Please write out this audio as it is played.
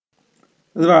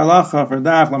Dvar Halacha for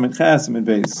Daf Lamed Ches Amid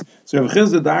Beis. So Rav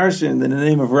Chisda darshan in the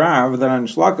name of Rav that on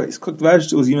Shlakos cooked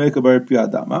vegetables you make a bar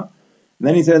piyadama.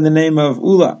 Then he said in the name of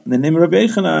Ula, in the name of Rabbi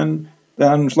Yochanan,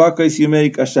 that on Shlakos you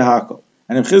make a shehakol.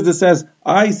 And Rav Chisda says,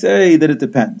 I say that it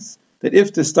depends. That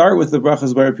if to start with the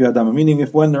brachas bar piyadama, meaning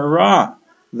if when they're raw,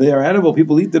 they are edible,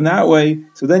 people eat them that way,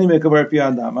 so then you make a bar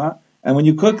piyadama. And when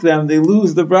you cook them, they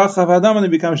lose the bracha of Adam and they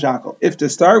become shakal. If to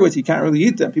start with, you can't really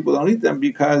eat them. People don't eat them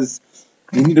because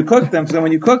you need to cook them. So then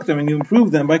when you cook them and you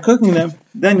improve them by cooking them,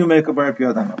 then you make a bar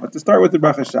piyadama. But to start with the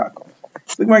bracha shakal.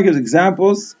 So the Gemara gives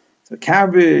examples. So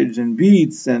cabbage and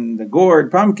beets and the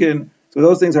gourd, pumpkin. So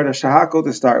those things are the shahakal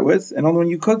to start with. And only when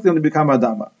you cook them, they become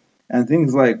adama. And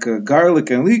things like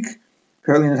garlic and leek,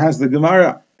 apparently in the times of the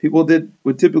Gemara, people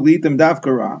would typically eat them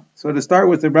dafka raw. So to start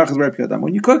with the brachas bar piyadama.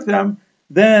 When you cook them,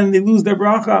 then they lose their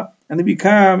bracha and they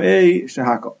become a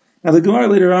shahakal. Now the Gemara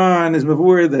later on is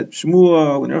mavur that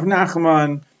Shmuel and Rav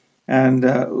Nachman and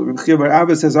Rav Chia bar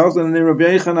Abba says also in the name of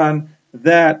Rabbi Yochanan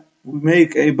that we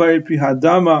make a bar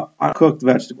piyadama on cooked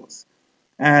vegetables.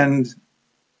 And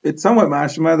it's somewhat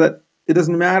mashma that it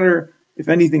doesn't matter if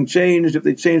anything changed, if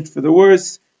they changed for the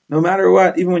worse, no matter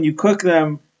what, even when you cook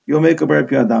them, you'll make a bar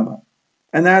piyadama.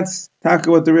 And that's taka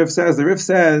what the Rif says. The Rif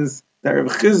says that Rav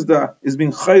Chisda is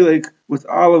being chaylik with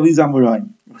all of these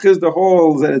amurayim. Rav Chisda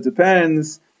holds that it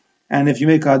depends, and if you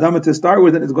make adama to start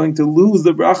with, it's going to lose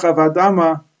the bracha of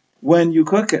adama when you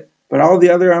cook it. But all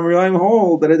the other amurayim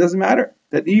hold that it doesn't matter,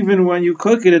 that even when you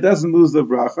cook it, it doesn't lose the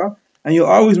bracha, and you'll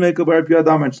always make a bar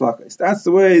piyadama and shlakos. That's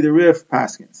the way the Rif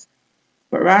paskins.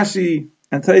 But Rashi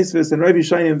and Taisvis and Rabbi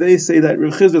Shainim, they say that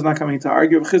Rav Chisda is not coming to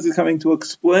argue. Rav Chisda is coming to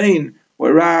explain what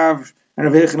Rav and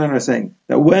Rav Yochanan are saying.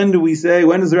 That when does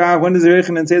Rav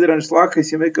Yochanan say that on Shlakos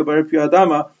you make a bar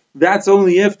piyadama? That's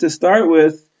only if to start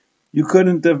with you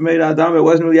couldn't have made adama, it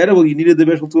wasn't really edible, you needed the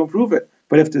bishul to improve it.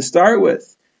 But if to start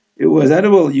with it was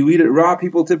edible, you eat it raw,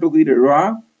 people typically eat it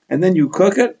raw, and then you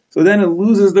cook it, so then it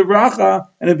loses the bracha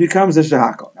and it becomes a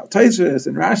shahakal. Now Taisvis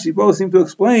and Rashi both seem to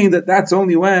explain that that's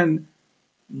only when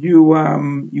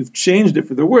you've changed it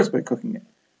for the worse by cooking it.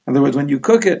 In other words, when you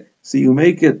cook it, so you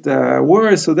make it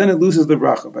worse, so then it loses the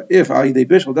bracha. But if Alidei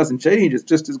Bishul doesn't change, it's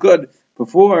just as good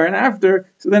before and after,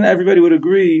 so then everybody would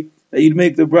agree that you'd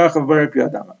make the bracha of bar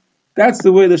piyadama. That's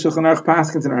the way the Shulchan Aruch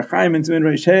paskins in Archaim and Siman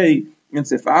Reish Hey, in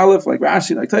Sif Aleph, like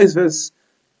Rashi, like Taisvis,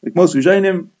 like most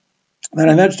Rishonim, that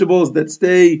are vegetables that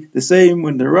stay the same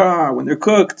when they're raw, when they're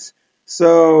cooked.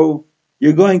 So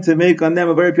you're going to make on them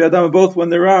a bar piyadama both when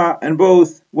they're raw and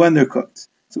both when they're cooked.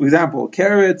 So, for example,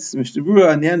 carrots, Mishnah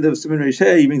Berurah, in the end of Siman Reish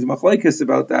Hey, he brings a machlokes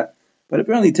about that. But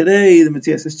apparently today, the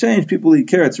Matthias has changed. People eat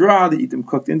carrots raw, they eat them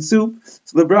cooked in soup.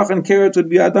 So the bracha on carrots would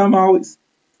be Adam always.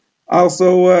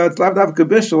 Also, it's lav davka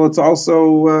bishul, it's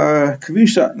also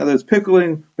kavisha. In other words,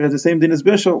 pickling, but it has the same thing as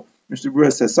bishul. Mishnah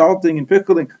Berurah says salting and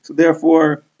pickling. So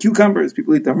therefore, cucumbers,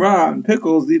 people eat them raw, and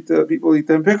pickles, people eat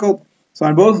them pickled. So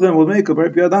on both of them, we'll make a bar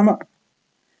piyadama.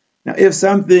 Now, if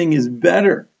something is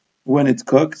better when it's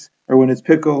cooked, or when it's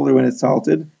pickled, or when it's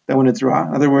salted, than when it's raw.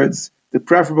 In other words, the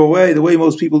preferable way, the way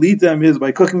most people eat them is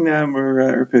by cooking them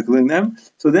or pickling them.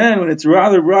 So then, when it's raw,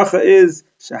 the bracha is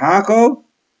shahakol,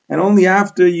 and only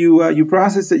after you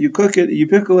process it, you cook it, you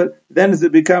pickle it, then does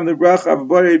it become the bracha of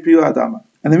barei piyadama.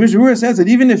 And the Mishnah Berurah says that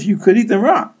even if you could eat them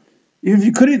raw,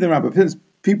 but since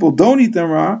people don't eat them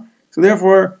raw, so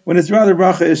therefore, when it's raw, the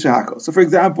bracha is shahakol. So for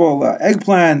example,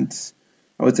 eggplant,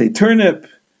 I would say turnip,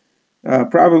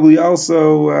 probably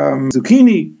also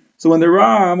zucchini. So when they're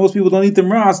raw, most people don't eat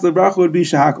them raw, so the bracha would be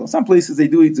shahakol. Some places they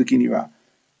do eat zucchini raw.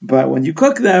 But when you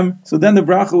cook them, so then the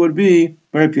bracha would be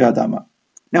barei piyadama.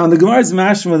 Now in the Gemara's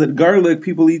mashma that garlic,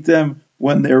 people eat them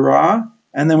when they're raw,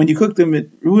 and then when you cook them,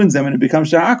 it ruins them and it becomes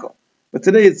shahakol. But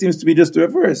today it seems to be just the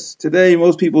reverse. Today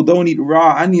most people don't eat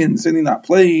raw onions, certainly not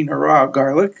plain or raw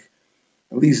garlic,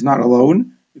 at least not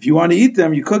alone. If you want to eat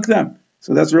them, you cook them.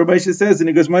 So that's what Rabbi Moshe says in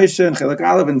Igos Moshe and Chelak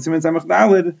Aleph and Siman Samach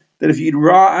Daled, that if you eat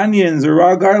raw onions or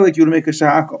raw garlic, you'll make a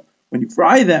shahakol. When you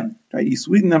fry them, you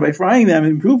sweeten them by frying them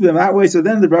and improve them that way, so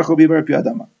then the bracha will be bar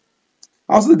piyadama.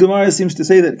 Also the Gemara seems to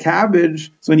say that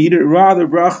cabbage, so when you eat it raw, the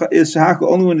bracha is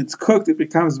shahakol. Only when it's cooked, it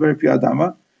becomes bar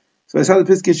piyadama. So I saw the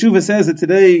Piskei Shuvah says that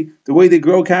today, the way they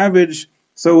grow cabbage,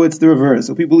 so it's the reverse.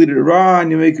 So people eat it raw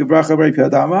and you make a bracha bar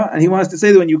piyadama, and he wants to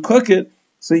say that when you cook it,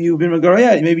 so you've been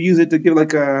megarayah, you maybe use it to give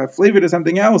like a flavor to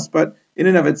something else, but in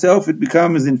and of itself it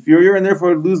becomes inferior, and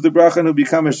therefore it lose the bracha and it will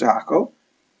become a shahakol.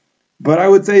 But I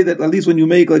would say that at least when you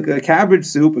make like a cabbage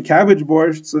soup, a cabbage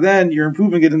borscht, so then you're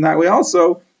improving it in that way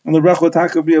also, and the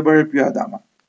bracha will be a bar piyadama.